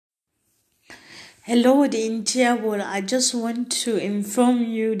Hello, the entire world. I just want to inform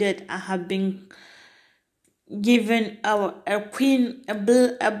you that I have been given a queen, a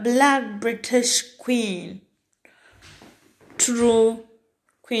black British queen, through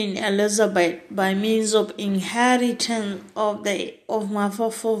Queen Elizabeth by means of inheritance of my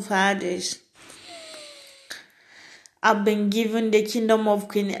forefathers. I've been given the kingdom of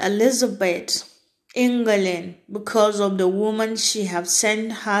Queen Elizabeth, England, because of the woman she have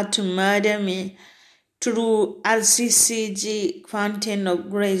sent her to murder me through RCCG Fountain of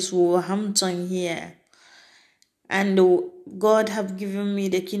Grace, Wolverhampton here. And God have given me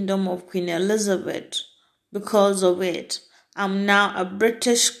the kingdom of Queen Elizabeth. Because of it, I'm now a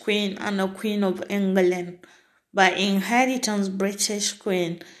British queen and a queen of England. By inheritance, British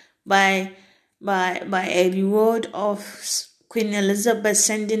queen. By a reward of Queen Elizabeth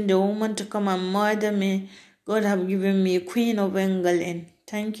sending the woman to come and murder me, God have given me Queen of England.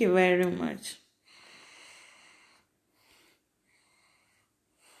 Thank you very much.